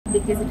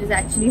because it is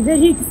actually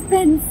very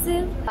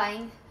expensive.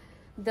 Buying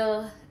the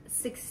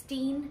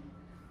 16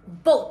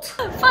 both.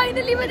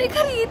 Finally मैंने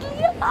खरीद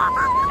लिया।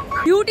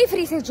 Duty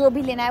free से जो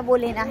भी लेना है वो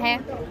लेना है।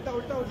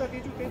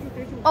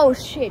 Oh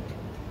shit!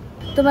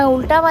 तो मैं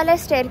उल्टा वाला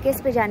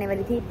स्टेयरकेस पे जाने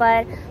वाली थी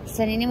पर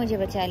सनी ने मुझे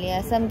बचा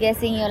लिया। So I'm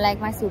guessing you're like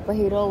my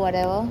superhero,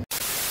 whatever.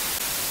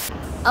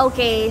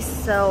 Okay,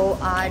 so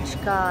आज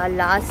का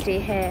लास्ट डे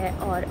है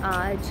और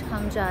आज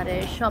हम जा रहे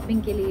हैं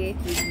शॉपिंग के लिए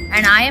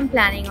and I am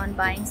planning on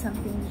buying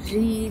something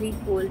really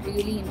cool,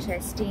 really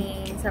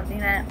interesting, something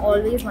that I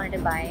always wanted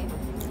to buy.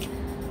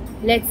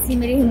 Let's see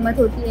मेरी हिम्मत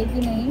होती है कि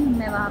नहीं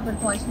मैं वहाँ पर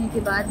पहुँचने के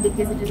बाद,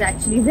 because it is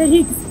actually very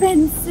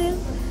expensive.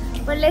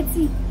 But let's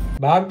see.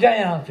 भाग जा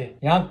यहाँ से,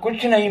 यहाँ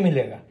कुछ नहीं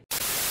मिलेगा।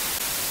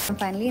 I'm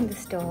finally in the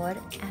store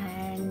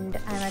and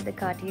I'm at the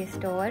Cartier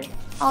store.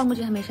 और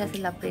मुझे हमेशा से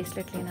love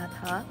bracelet लेना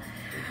था.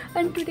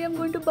 And today I'm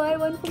going to buy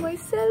one for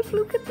myself.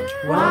 Look at that.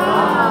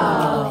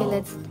 Wow. Okay,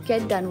 let's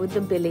get done with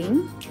the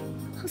billing.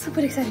 I'm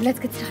super excited. Let's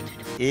get started.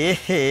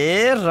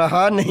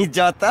 रहा नहीं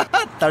जाता,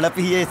 तड़प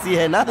ही ऐसी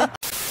है ना।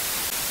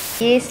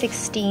 ये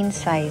 16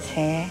 size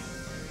है.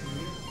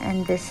 And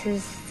this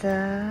is the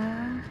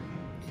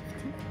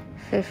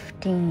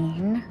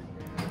 15.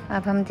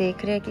 अब हम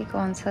देख रहे हैं कि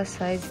कौन सा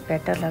साइज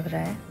बेटर लग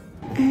रहा है।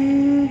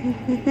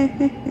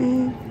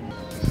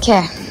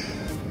 क्या?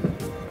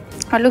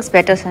 It looks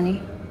better, Sunny.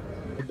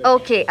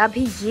 Okay,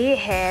 अभी ये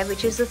है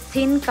which is a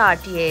thin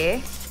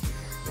Cartier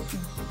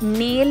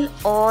nail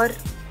और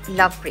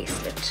love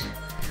bracelet.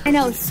 I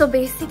know. So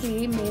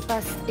basically मेरे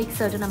पास एक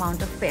certain amount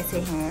of पैसे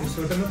हैं।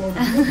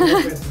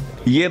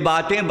 ये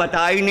बातें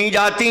बताई नहीं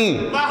जाती,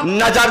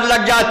 नजर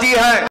लग जाती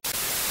है।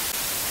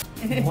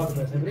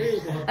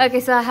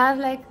 Okay, so I have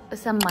like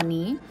some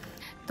money.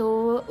 तो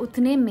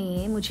उतने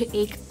में मुझे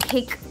एक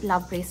थिक लव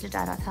ब्रेसलेट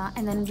आ रहा था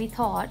and then we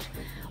thought,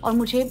 और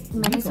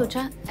मैंने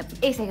सोचा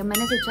एक सेकंड,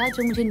 मैंने सोचा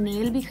जो मुझे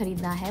नेल भी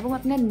खरीदना है वो मैं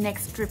अपने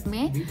नेक्स्ट ट्रिप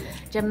में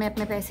जब मैं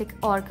अपने पैसे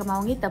और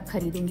कमाऊंगी तब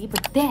खरीदूंगी।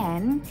 बट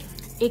देन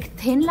एक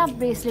थिन लव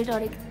ब्रेसलेट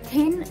और एक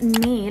थिन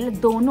नेल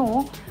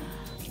दोनों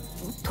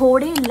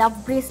थोड़े लव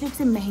ब्रेसलेट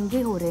से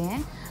महंगे हो रहे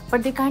हैं but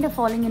they kind of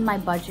following in my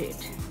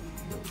budget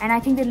and I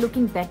think they're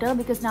looking better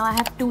because now I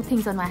have two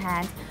things on my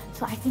hands,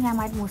 so I think I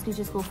might mostly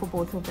just go for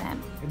both of them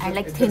and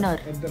like thinner.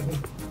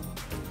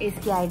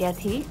 इसकी idea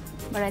थी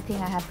but I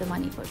think I have the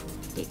money for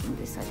taking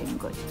this. I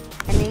think good.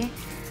 मैंने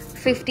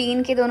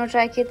 15 के दोनों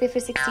try किए थे,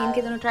 फिर 16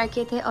 के दोनों ट्राई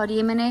किए थे और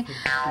ये मैंने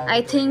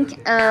I think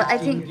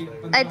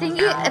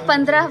ये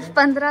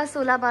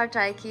 15-16 बार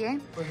ट्राई किए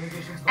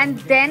and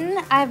then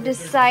I've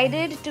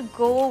decided to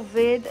go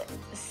with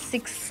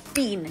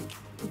 16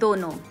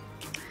 दोनों.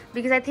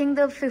 Because I think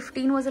the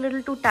 15 was a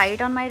little too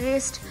tight on my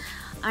wrist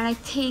and I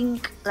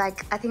think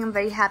I'm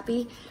very happy.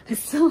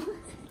 So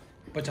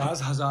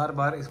 50,000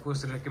 बार इसको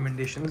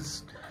recommendations,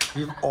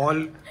 we've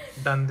all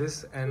done this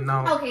and now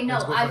okay, no,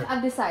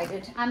 I've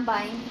decided I'm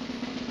buying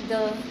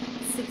the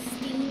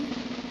 16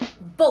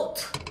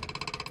 both.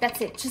 That's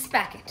it, just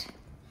pack it.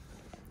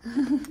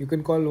 You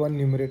can call one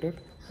numerator.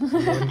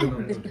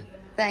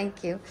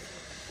 Thank you.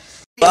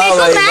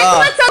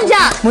 मत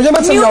समझा, मुझे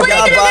मत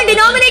समझाओ।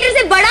 Denominator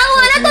से बड़ा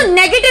हुआ ना तो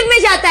नेगेटिव में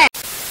जाता है।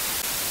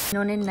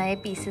 इन्होंने नए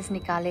पीसेस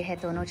निकाले हैं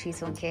दोनों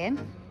चीजों के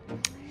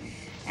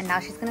and now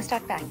she's gonna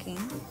start packing.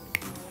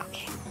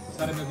 Okay.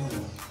 सारे packing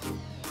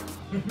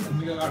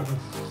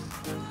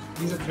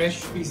These are fresh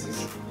pieces.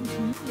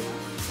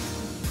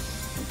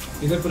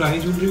 इधर पुरानी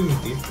ज्वेलरी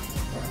मिलती है।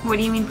 What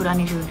do you mean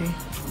पुरानी jewellery?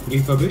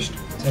 Refurbished,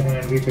 second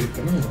hand refill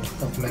करना है,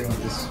 apply on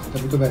this.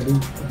 तभी तो वैल्यू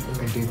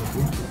मेंटेन होती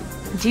है।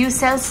 Do you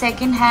sell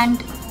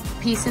second-hand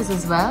pieces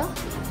as well?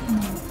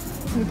 No,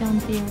 we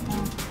don't do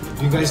that.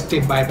 Do you guys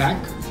take buyback?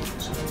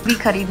 भी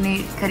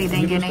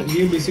खरीदेंगे नहीं।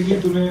 ये basically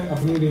तूने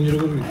अपनी Range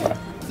Rover ली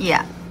थी।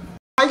 Yeah.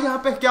 भाई यहाँ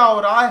पे क्या हो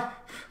रहा है?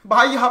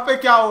 भाई यहाँ पे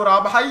क्या हो रहा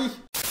है भाई?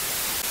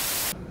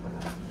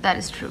 That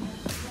is true.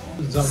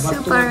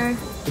 Super.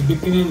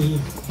 बिकने नहीं।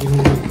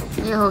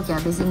 ये हो गया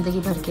अभी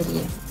जिंदगी भर के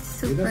लिए।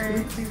 Super.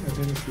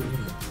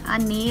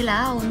 नीला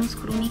उन्हें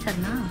स्क्रू नहीं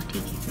करना,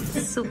 ठीक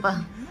है। Super.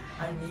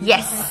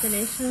 Yes.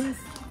 Congratulations.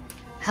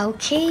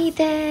 Okay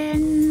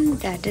then,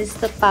 that is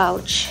the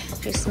pouch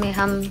जिसमें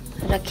हम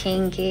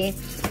रखेंगे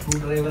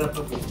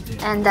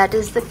and that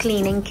is the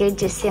cleaning kit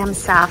जिससे हम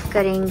साफ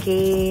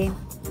करेंगे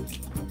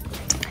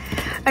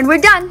and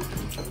we're done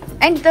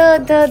and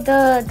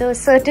the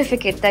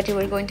certificate that you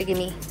were going to give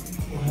me.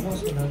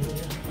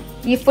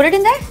 You put it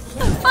in there?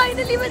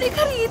 Finally मैंने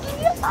खरीद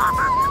लिया।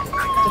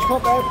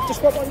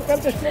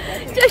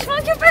 चश्मा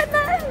क्यों पहनना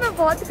है? मैं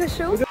बहुत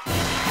खुश हूँ।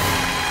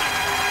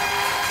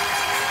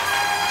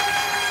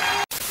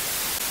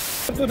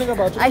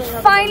 I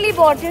finally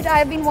bought it.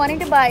 I've been wanting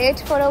to buy it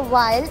for a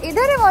while.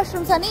 इधर है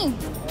washroom, Sunny.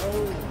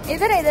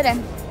 इधर है.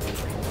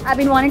 I've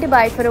been wanting to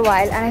buy it for a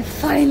while, and I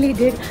finally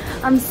did.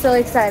 I'm so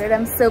excited.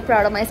 I'm so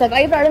proud of myself.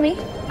 Are you proud of me?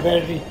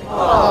 Very.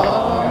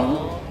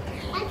 Oh.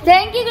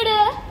 Thank you,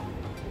 Kundrra.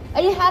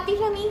 Are you happy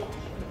for me?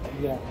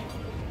 Yeah.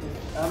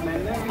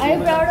 Are you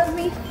proud of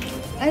me?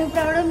 Are you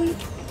proud of me?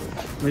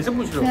 मेरे से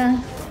पूछ रहे हो? हाँ.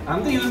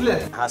 I'm the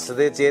useless.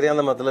 ਹੱਸਦੇ ਚਿਹਰਿਆਂ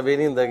ਦਾ ਮਤਲਬ ਇਹ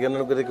ਨਹੀਂ ਹੁੰਦਾ ਕਿ ਉਹਨਾਂ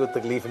ਨੂੰ ਕਦੇ ਕੋਈ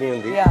ਤਕਲੀਫ ਨਹੀਂ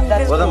ਹੁੰਦੀ।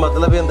 ਉਹਦਾ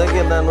ਮਤਲਬ ਇਹ ਹੁੰਦਾ ਕਿ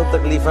ਇਹਨਾਂ ਨੂੰ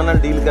ਤਕਲੀਫਾਂ ਨਾਲ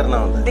ਡੀਲ करना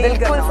ਹੁੰਦਾ।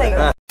 बिल्कुल सही।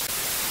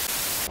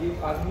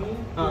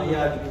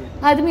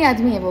 आदमी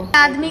आदमी है वो,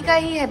 आदमी का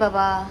ही है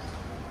बाबा,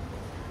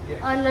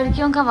 और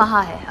लड़कियों का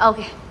वहाँ है।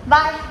 Okay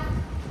bye.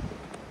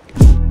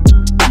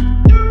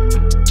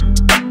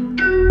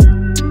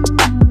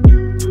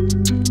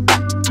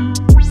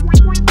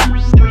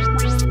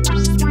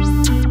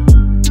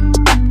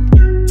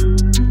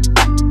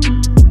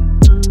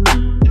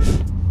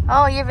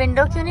 ओह ये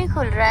विंडो क्यों नहीं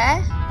खुल रहा है?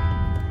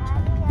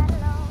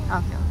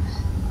 ओके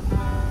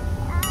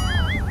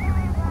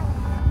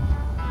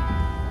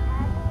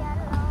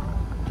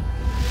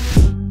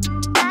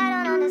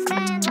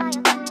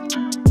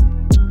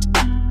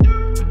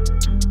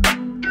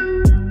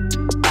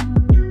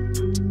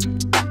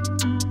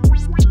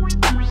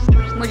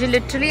मुझे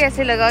लिटरली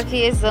ऐसे लगा कि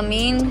ये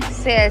जमीन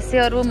से ऐसे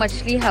और वो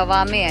मछली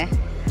हवा में है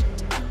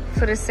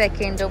for a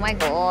second. Oh my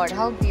God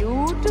how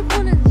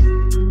beautiful is.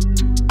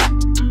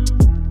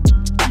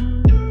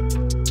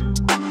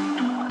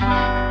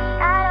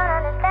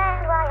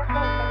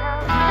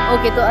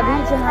 Okay तो अभी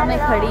जहाँ मैं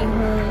खड़ी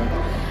हूँ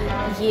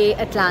ये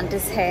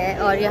अटलांटिस है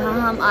और यहाँ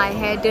हम आए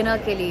हैं डिनर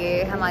के लिए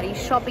हमारी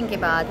शॉपिंग के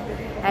बाद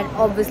एंड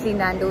ऑब्वियसली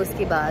नैंडोज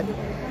के बाद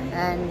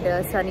and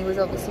Sunny was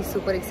obviously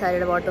super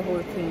excited about the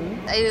whole thing.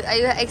 Are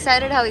you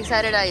excited? How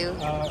excited are you?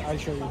 I'll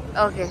show you.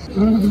 Okay.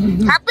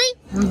 Happy?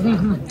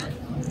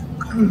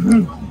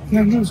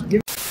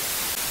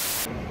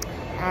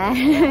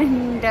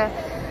 And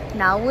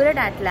now we're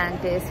at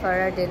Atlantis for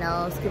our dinner.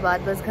 उसके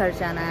बाद बस घर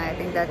जाना है. I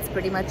think that's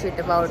pretty much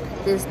it about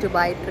this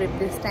Dubai trip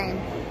this time.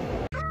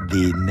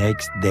 The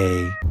next day.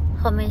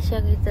 हमेशा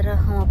की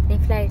तरह हम अपनी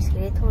फ्लाइट्स के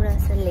लिए थोड़ा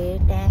सा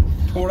लेट है।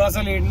 थोड़ा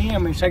सा लेट नहीं है,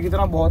 हमेशा की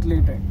तरह बहुत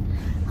लेट है।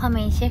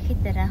 हमेशा की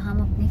तरह हम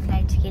अपनी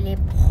फ्लाइट्स के लिए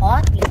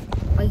बहुत लेट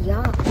भैया।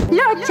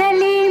 लो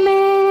चली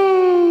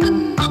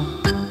में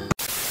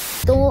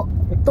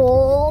तो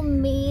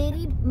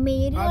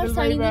मेरी और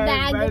सनी की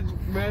बैग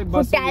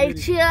होटल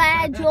से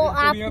है जो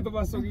आप तो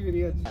बस होगी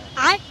मेरी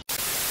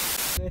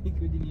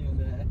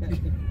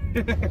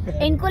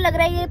इनको लग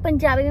रहा है ये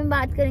पंजाबी में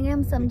बात करेंगे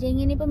हम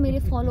समझेंगे नहीं, पर मेरे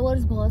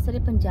फॉलोअर्स बहुत सारे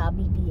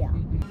पंजाबी भी है।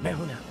 मैं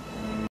हूं ना।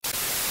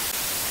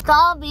 तो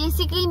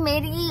बेसिकली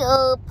मेरी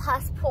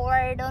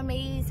पासपोर्ट और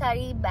मेरी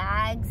सारी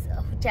बैग्स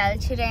होटल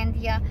से रह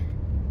दिया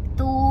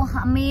तो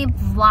हमें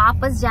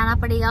वापस जाना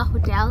पड़ेगा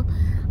hotel,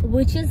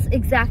 which is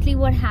exactly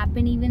what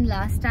happened even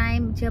last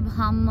time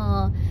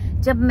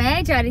जब मैं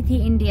जा रही थी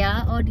इंडिया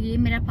और ये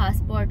मेरा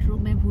पासपोर्ट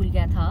रूम में भूल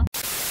गया था।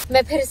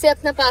 मैं फिर से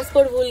अपना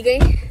पासपोर्ट भूल गई।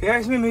 यार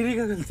इसमें मेरी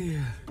क्या गलती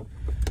है?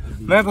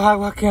 मैं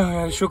भाग के आया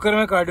यार, शुक्र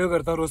मैं कार्डियो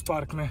करता हूँ रोज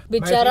पार्क में।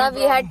 बेचारा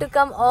we had to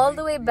come all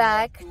the way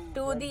back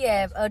to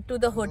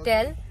the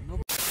hotel।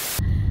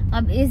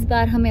 अब इस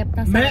बार हमें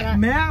अपना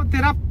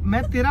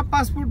मैं तेरा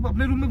पासपोर्ट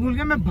अपने रूम में भूल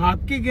गया, मैं भाग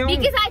के गया हूँ।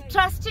 Because I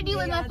trusted you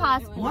with my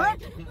passport.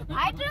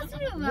 I trusted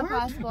you with my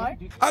passport.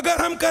 अगर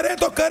हम करें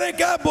तो करें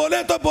क्या, बोले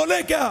तो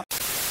बोले क्या।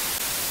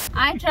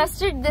 I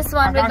trusted this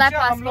one with my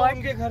passport.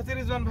 उनके घर से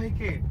रिजवान भाई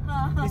के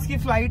इसकी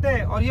फ्लाइट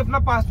है और ये अपना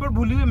पासपोर्ट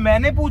भूली हुई,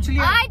 मैंने पूछ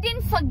लिया। I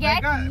didn't forget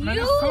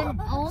you.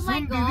 Oh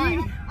my God.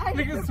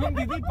 लेकिन सुन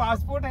दीदी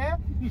पासपोर्ट है।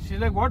 She's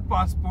like what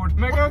passport?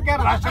 मैं कहा क्या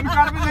राशन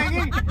कार्ड में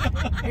जाएगी?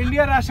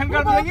 इंडिया राशन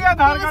कार्ड में जाएगी,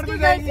 आधार कार्ड में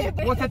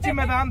जाएगी? वो सच्ची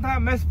मैदान था,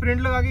 मैं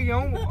स्प्रिंट लगा के गया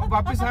हूँ,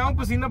 वापस आया हूँ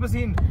पसीना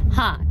पसीन।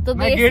 हाँ तो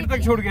मैं गेट तक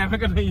छोड़ गया, मैं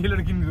कहा नहीं ये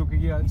लड़की नहीं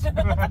रुकेगी आज।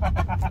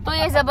 तो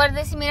ये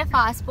जबरदस्ती मेरा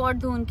पासपोर्ट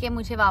ढूंढ के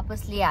मुझे वापस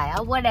ले आया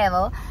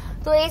whatever।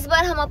 तो इस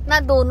बार हम अपना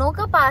दोनों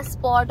का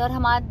पासपोर्ट और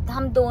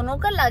हम दोनों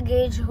का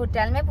लगेज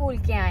होटल में भूल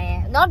के आए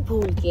हैं। नॉट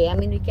भूल के, I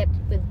mean we kept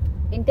it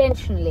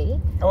intentionally.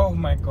 Oh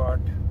my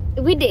God.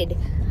 We did.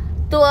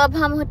 तो अब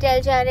हम होटल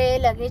जा रहे हैं,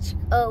 लगेज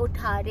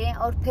उठा रहे हैं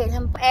और फिर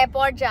हम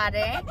एयरपोर्ट जा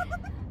रहे हैं।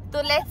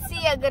 तो लेट्स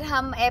सी अगर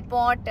हम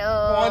एयरपोर्ट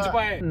पहुंच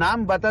पाए।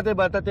 नाम बताते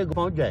बताते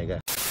पहुंच जाएगा।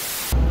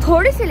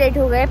 थोड़े से लेट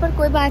हो गए पर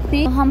कोई बात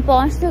नहीं, हम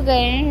पहुंच तो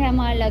गए हैं।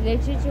 हमारा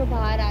लगेज जो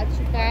बाहर आ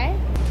चुका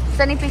है।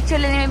 सनी पिक्चर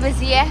लेने में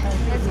बिजी है।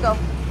 Let's go.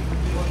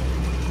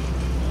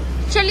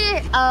 चलिए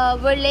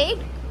we're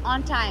late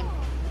on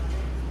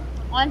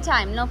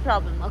time no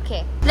problem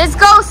okay let's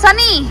go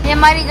Sunny। ये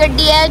हमारी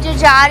गाड़ी है जो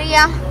जा रही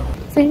है।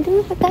 सनी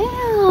तुम्हें पता है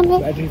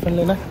हमें बैटरी फंड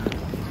लेना?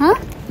 हाँ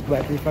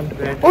battery fund.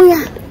 oh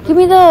yeah give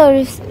me the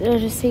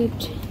receipt।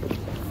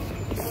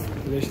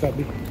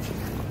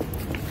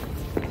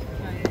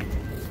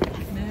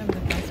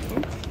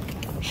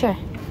 sure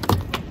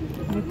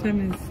What time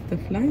is the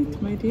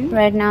flight, my dear?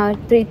 right now at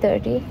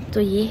 3:30। तो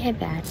ये है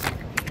बैग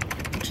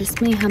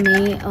जिसमें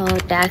हमें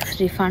टैक्स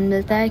रिफंड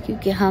मिलता है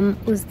क्योंकि हम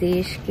उस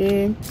देश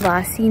के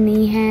वासी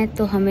नहीं हैं,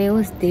 तो हमें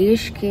उस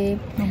देश के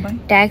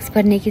टैक्स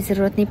भरने की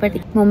जरूरत नहीं पड़ती।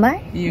 मुंबई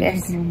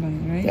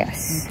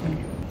यस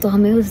तो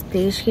हमें उस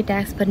देश के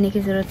टैक्स भरने की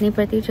जरूरत नहीं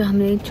पड़ती। जो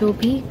हमने जो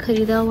भी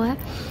खरीदा हुआ है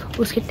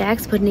उसके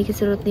टैक्स भरने की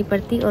जरूरत नहीं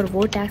पड़ती और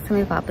वो टैक्स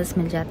हमें वापस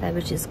मिल जाता है,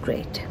 विच इज़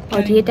ग्रेट।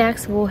 और ये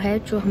टैक्स वो है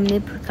जो हमने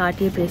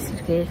कार्टियर ब्रेसलेट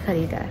के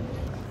खरीदा है।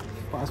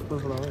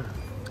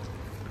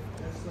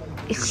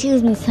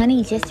 Excuse me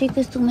Sunny, just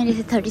because तू मेरे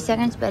से 30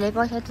 सेकंड्स पहले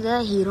पहुंचा तो ज़रा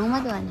हीरो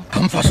मत बने।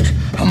 हम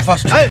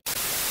फर्स्ट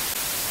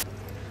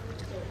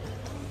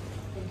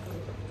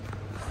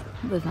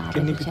बजा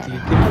रहे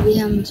बेचारा। अभी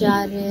हम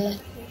जा रहे हैं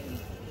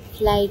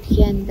फ्लाइट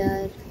के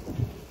अंदर।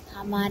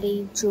 हमारी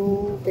जो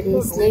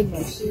ब्रेसलेट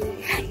थी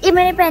ये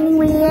मैंने पहनी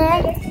हुई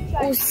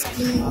है,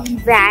 उसकी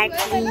वैट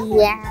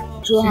ली है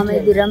जो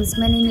हमें दिरम्स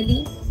में नहीं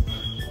मिली,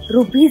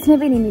 रुपीस में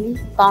भी नहीं मिली,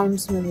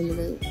 पाउंड्स में मिल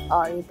गई।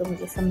 और ये तो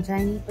मुझे समझा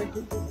ही नहीं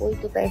पड़ी, कोई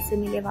तो पैसे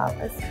मिले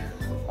वापस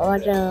और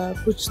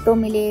कुछ तो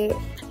मिले।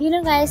 You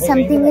know guys,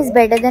 something is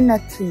better than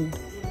nothing.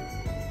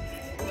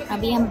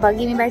 अभी हम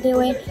बगी में बैठे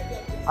हुए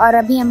और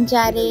अभी हम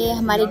जा रहे हैं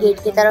हमारे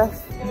गेट की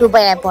तरफ,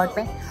 दुबई एयरपोर्ट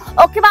पे।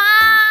 Okay bye.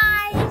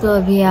 तो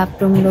अभी आप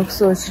तुम लोग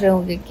सोच रहे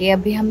होंगे कि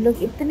अभी हम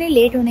लोग इतने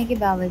लेट होने के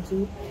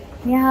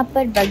बावजूद यहाँ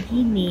पर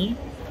बगी में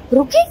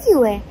रुके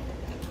क्यों है।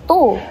 तो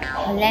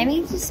let me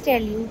just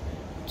tell you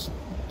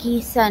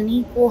कि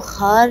सनी को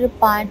हर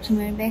 5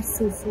 मिनट में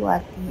सुसु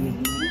आती है।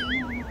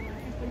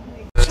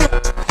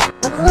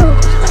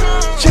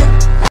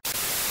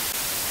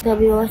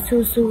 कभी और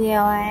सुसु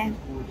गया हुआ है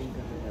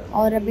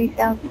और अभी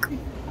तक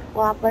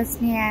वापस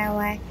नहीं आया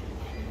हुआ है,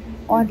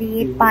 और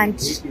ये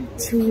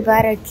 5-6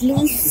 बार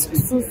एटलीस्ट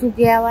सुसु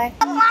गया हुआ है।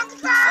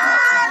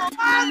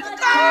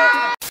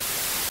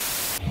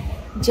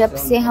 जब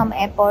से हम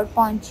एयरपोर्ट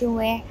पहुंचे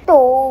हुए हैं, तो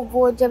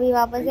वो जब ही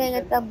वापस आएगा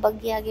तब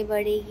बग्गी आगे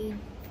बढ़ेगी,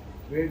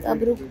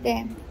 तब रुकते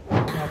हैं।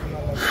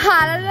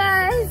 Hello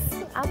guys,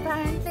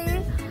 apparently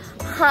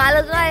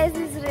hello guys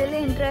is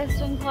really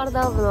interesting for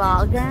the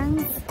vlogging.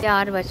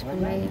 यार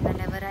बचपन में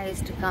whenever I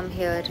used to come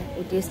here,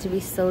 it used to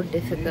be so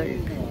difficult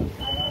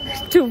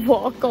to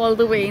walk all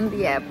the way in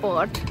the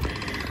airport,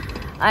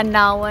 and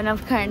now when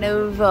I've kind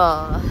of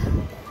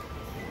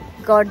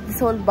got this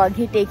whole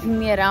buggy taking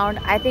me around,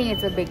 I think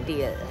it's a big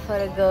deal for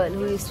a girl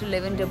who used to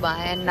live in Dubai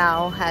and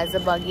now has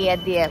a buggy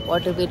at the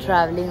airport to be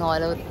traveling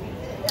all over,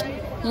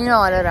 you know,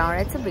 all around.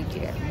 It's a big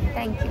deal.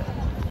 Thank you.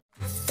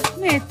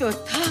 मैं तो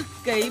थक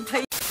गई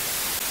भाई।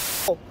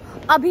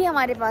 अभी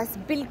हमारे पास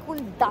बिल्कुल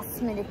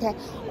 10 minute है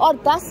और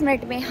 10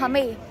 मिनट में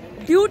हमें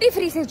ड्यूटी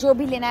फ्री से जो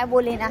भी लेना है वो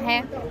लेना है।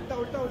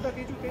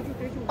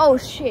 Oh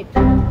shit,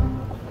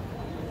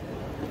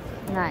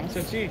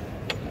 nice.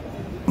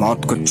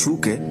 मौत को छू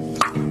के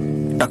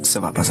टक से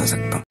वापस आ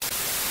सकता हूँ।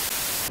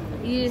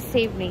 You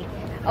saved me.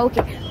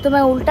 ओके, तो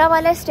मैं उल्टा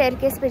वाला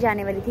स्टेयरकेस पे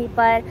जाने वाली थी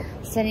पर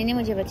सनी ने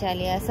मुझे बचा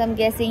लिया। So I'm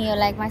guessing you're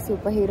like my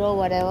superhero,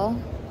 whatever.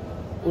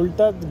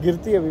 उल्टा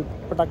गिरती अभी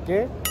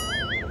पटाखे।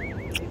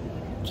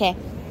 Okay.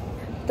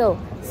 तो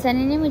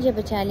सनी ने मुझे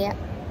बचा लिया।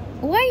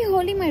 Why are you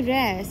holding my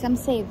dress? I'm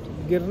saved.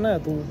 गिरना है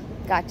तू।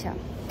 Gotcha.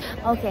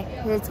 Okay,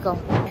 let's go.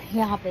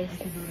 यहाँ पे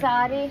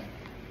सारे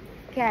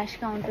कैश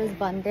काउंटर्स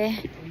बंद है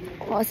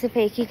और सिर्फ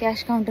एक ही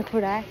कैश काउंटर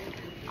खुला है।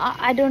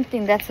 I don't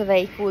think that's a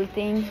very cool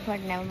thing, but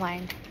never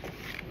mind.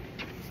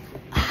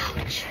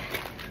 Ouch.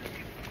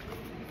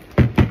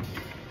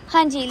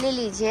 हाँ जी, ले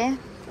लीजिए।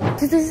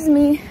 So this is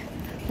me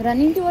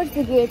running towards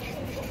the gate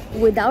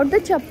without the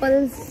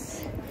chappals.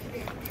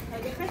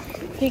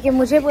 ठीक है,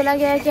 मुझे बोला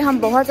गया है कि हम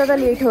बहुत ज़्यादा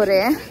लेट हो रहे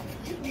हैं,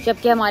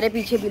 जबकि हमारे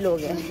पीछे भी लोग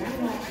हैं।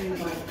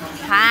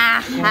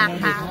 हाँ हाँ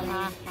हाँ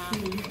हाँ,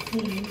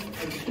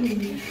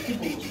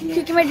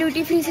 क्योंकि मैं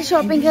ड्यूटी फ्री से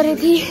शॉपिंग कर रही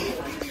थी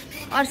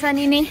और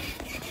सनी ने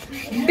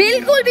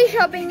बिल्कुल भी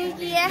शॉपिंग नहीं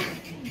की है,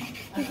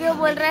 क्योंकि वो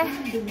बोल रहा है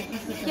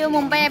कि वो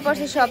मुंबई एयरपोर्ट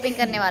से शॉपिंग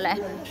करने वाला है।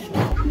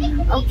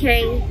 ओके,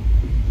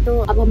 तो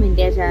अब हम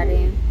इंडिया जा रहे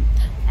हैं।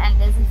 And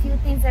there's a few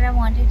things that I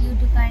wanted you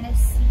to kind of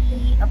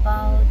see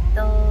about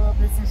the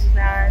business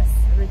class,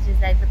 which is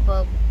like the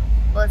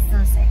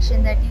personal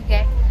section that you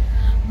get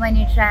when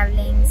you're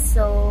traveling.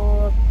 So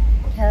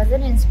here's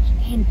an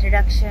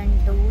introduction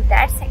to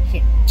that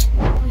section.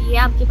 ये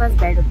आपके पास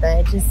bed होता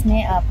है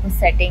जिसमें आपको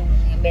setting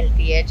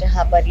मिलती है,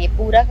 जहाँ पर ये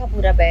पूरा का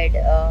पूरा बेड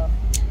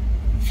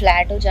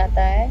फ्लैट हो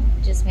जाता है,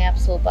 जिसमें आप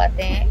सो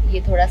पाते हैं।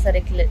 ये थोड़ा सा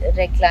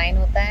रेक्लाइन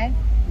होता है।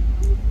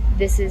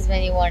 This is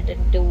when you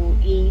wanted to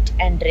eat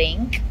and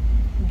drink.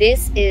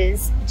 This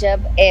is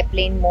जब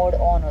airplane mode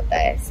on होता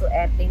है। So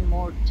airplane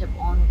mode जब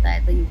on होता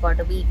है तो you got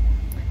to be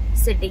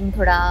sitting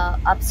थोड़ा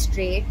up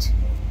straight,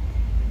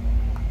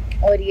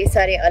 और ये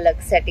सारे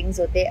अलग settings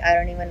होते हैं। I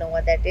don't even know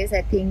what that is.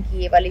 I think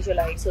ये वाली जो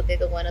lights होते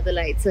हैं, तो one of the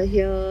lights are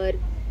here,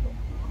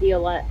 the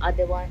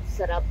other ones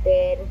are up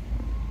there,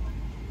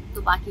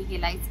 तो बाकी के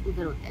लाइट्स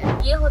उधर होते हैं।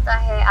 ये होता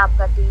है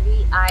आपका TV.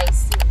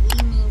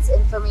 ICE means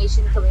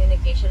information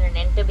communication and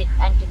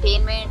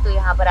entertainment. तो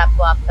यहाँ पर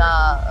आपको आपका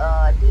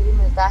टीवी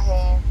मिलता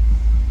है,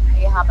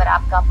 यहाँ पर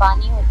आपका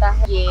पानी होता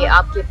है, ये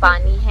आपके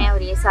पानी है,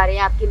 और ये सारे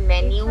आपके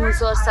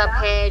मेन्यूज और सब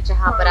है,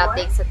 जहाँ पर आप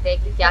देख सकते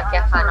हैं कि क्या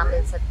क्या खाना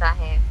मिल सकता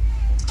है।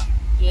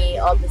 ये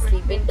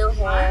ऑब्वियसली विंडो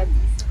है,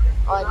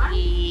 और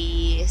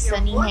ये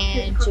सनी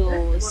है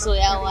जो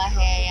सोया हुआ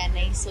है या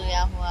नहीं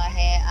सोया हुआ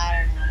है,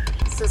 I don't know.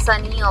 So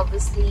Sunny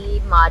obviously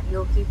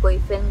Mario की कोई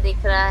फिल्म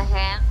देख रहा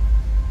है।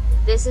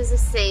 दिस इज अ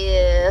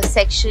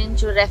सेक्शन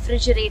जो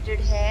रेफ्रिजरेटेड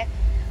है,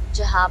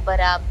 जहाँ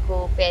पर आपको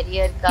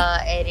पेरियर का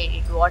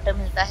एरेटेड वाटर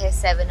मिलता है,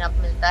 7 अप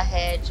मिलता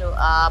है, जो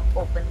आप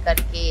ओपन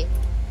करके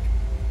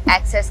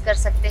एक्सेस कर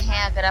सकते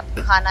हैं अगर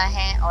आपको खाना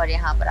है, और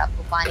यहाँ पर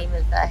आपको पानी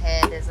मिलता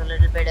है। There's a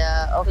little bit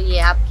of, ये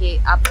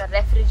आपका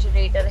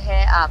रेफ्रिजरेटर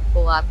है,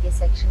 आपको आपके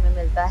सेक्शन में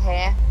मिलता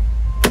है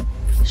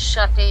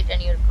shut it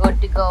and you're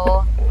good to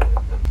go.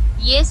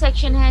 ये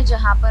सेक्शन है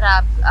जहाँ पर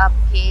आप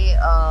आपके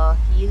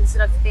हील्स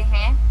रखते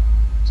हैं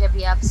जब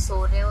ये आप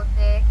सो रहे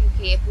होते हैं,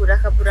 क्योंकि ये पूरा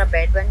का पूरा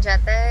बेड बन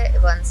जाता है.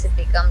 Once it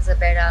becomes a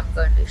bed, I'm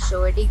going to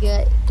show it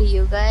to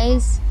you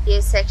guys.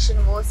 ये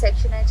सेक्शन वो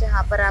सेक्शन है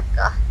जहाँ पर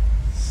आपका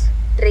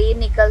ट्रे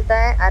निकलता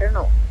है. I don't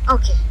know.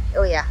 Okay.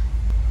 Oh yeah.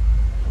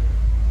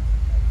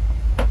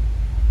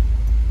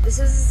 This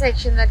is the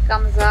section that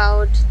comes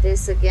out.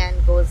 This again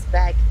goes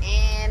back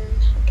in.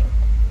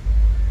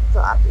 तो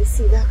आप ये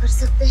सीधा कर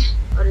सकते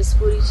हैं और इस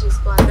पूरी चीज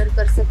को अंदर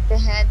कर सकते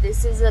हैं.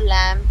 This is a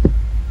lamp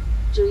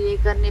जो ये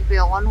करने पे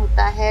ऑन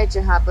होता है,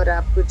 जहाँ पर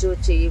आपको जो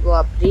चाहिए वो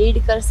आप रीड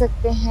कर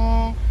सकते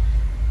हैं.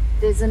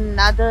 There's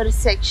another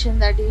section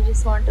that you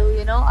just want to,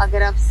 you know,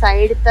 अगर आप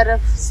साइड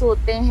तरफ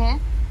सोते हैं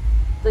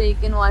तो you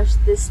can watch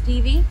this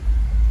TV,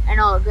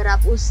 and अगर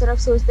आप उस तरफ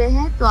सोते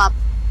हैं तो आप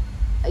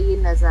ये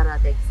नज़ारा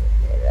देख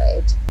सकते हैं.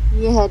 राइट,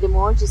 ये है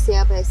रिमोट जिसे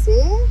आप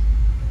ऐसे,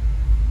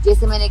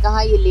 जैसे मैंने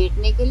कहा, ये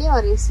लेटने के लिए,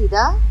 और ये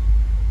सीधा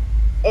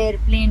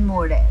एयरप्लेन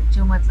मोड है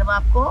जो मतलब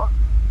आपको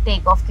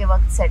टेक ऑफ के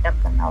वक्त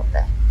सेटअप करना होता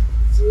है.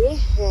 ये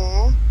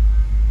है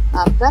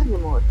आपका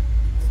रिमोट.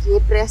 ये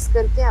प्रेस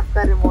करके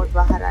आपका रिमोट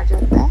बाहर आ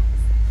जाता है.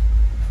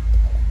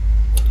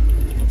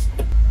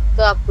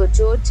 तो आपको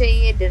जो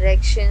चाहिए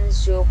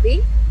डायरेक्शंस जो भी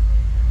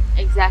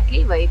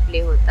एग्जैक्टली वही प्ले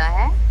होता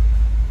है.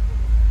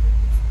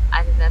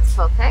 I think that's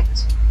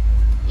perfect.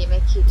 ये मैं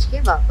खींच के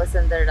वापस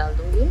अंदर डाल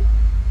दूंगी.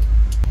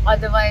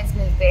 अदरवाइज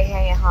मिलते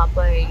हैं यहाँ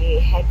पर ये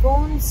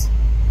हेडफोन्स.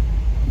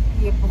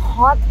 ये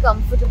बहुत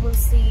कंफर्टेबल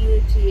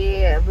सीट,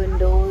 ये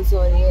विंडोज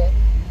और ये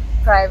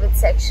प्राइवेट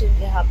सेक्शन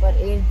जहाँ पर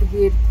इर्द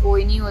गिर्द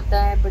कोई नहीं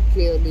होता है. बट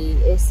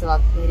क्लियरली इस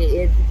वक्त मेरे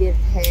इर्द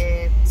गिर्द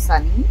है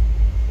Sunny,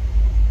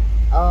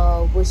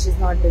 which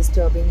is not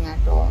disturbing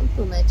at all.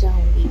 तो मैं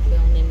चाहूँगी कि मैं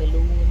उन्हें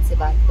मिलूँ, उनसे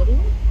बात करूँ.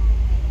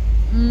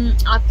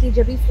 आपकी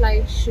जब भी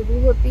फ्लाइट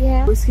शुरू होती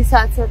है उसके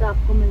साथ साथ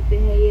आपको मिलते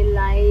हैं ये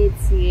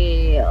लाइट्स,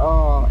 ये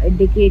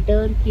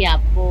इंडिकेटर कि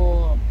आपको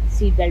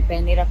सीट बेल्ट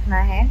पहने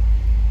रखना है.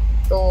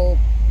 तो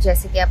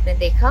जैसे कि आपने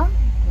देखा,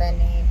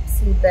 मैंने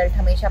सीट बेल्ट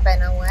हमेशा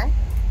पहना हुआ है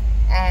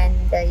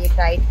एंड ये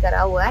टाइट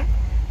करा हुआ है.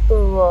 तो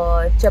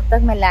जब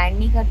तक मैं लैंड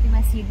नहीं करती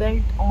मैं सीट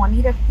बेल्ट ऑन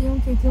ही रखती हूँ,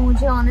 क्योंकि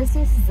मुझे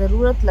ऑनेस्टली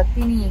ज़रूरत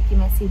लगती नहीं है कि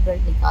मैं सीट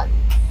बेल्ट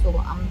निकालूँ. सो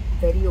I am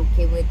very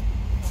okay with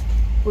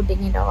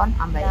putting it on.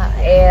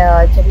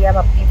 जब आप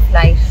अपनी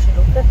फ्लाइट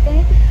शुरू करते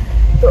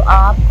हैं तो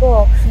आपको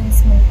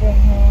ऑप्शंस मिलते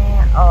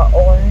हैं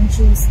ऑरेंज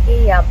जूस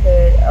के या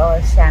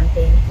फिर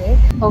शैम्पेन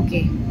के.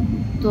 ओके,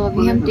 तो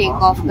अभी हम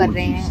टेक ऑफ कर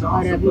रहे हैं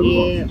और अभी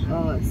ये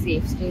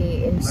सेफ्टी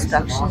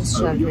इंस्ट्रक्शंस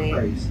चल रहे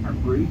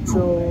हैं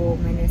जो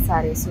मैंने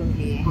सारे सुन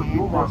लिए हैं.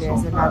 But there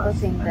is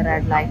another thing that I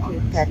would like to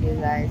tell you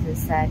guys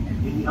is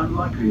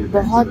that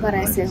बहुत बार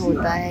ऐसे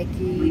होता है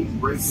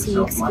कि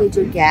सीट्स के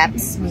जो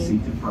गैप्स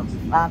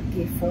में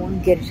आपके फ़ोन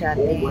गिर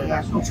जाते हैं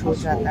या कुछ हो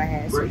जाता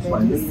है. So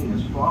there is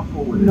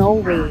no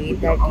way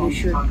that you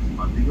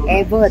should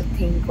ever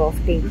think of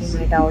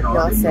taking it out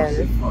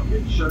yourself,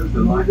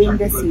 moving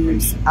the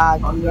seats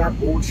आगे या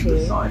पीछे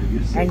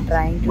and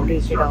trying to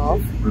take it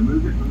of,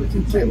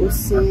 क्योंकि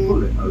उससे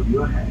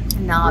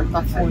ना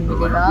आपका फ़ोन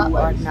मिलेगा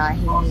और ना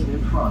ही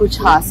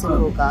कुछ हासिल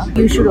होगा.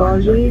 You should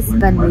always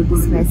convey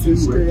this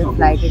message to the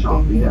flight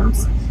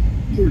attendants,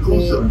 क्योंकि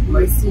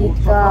ये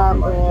सीट का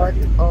बहुत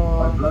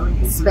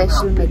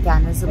स्पेशल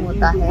मैकेनिज्म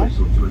होता है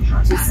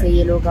जिससे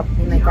ये लोग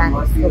अपने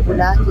मैकेनिक्स को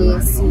बुला के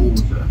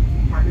सीट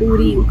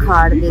पूरी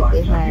उखाड़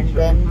देते हैं. And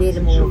then they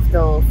remove the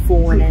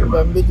phone and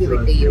then they give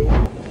it to you.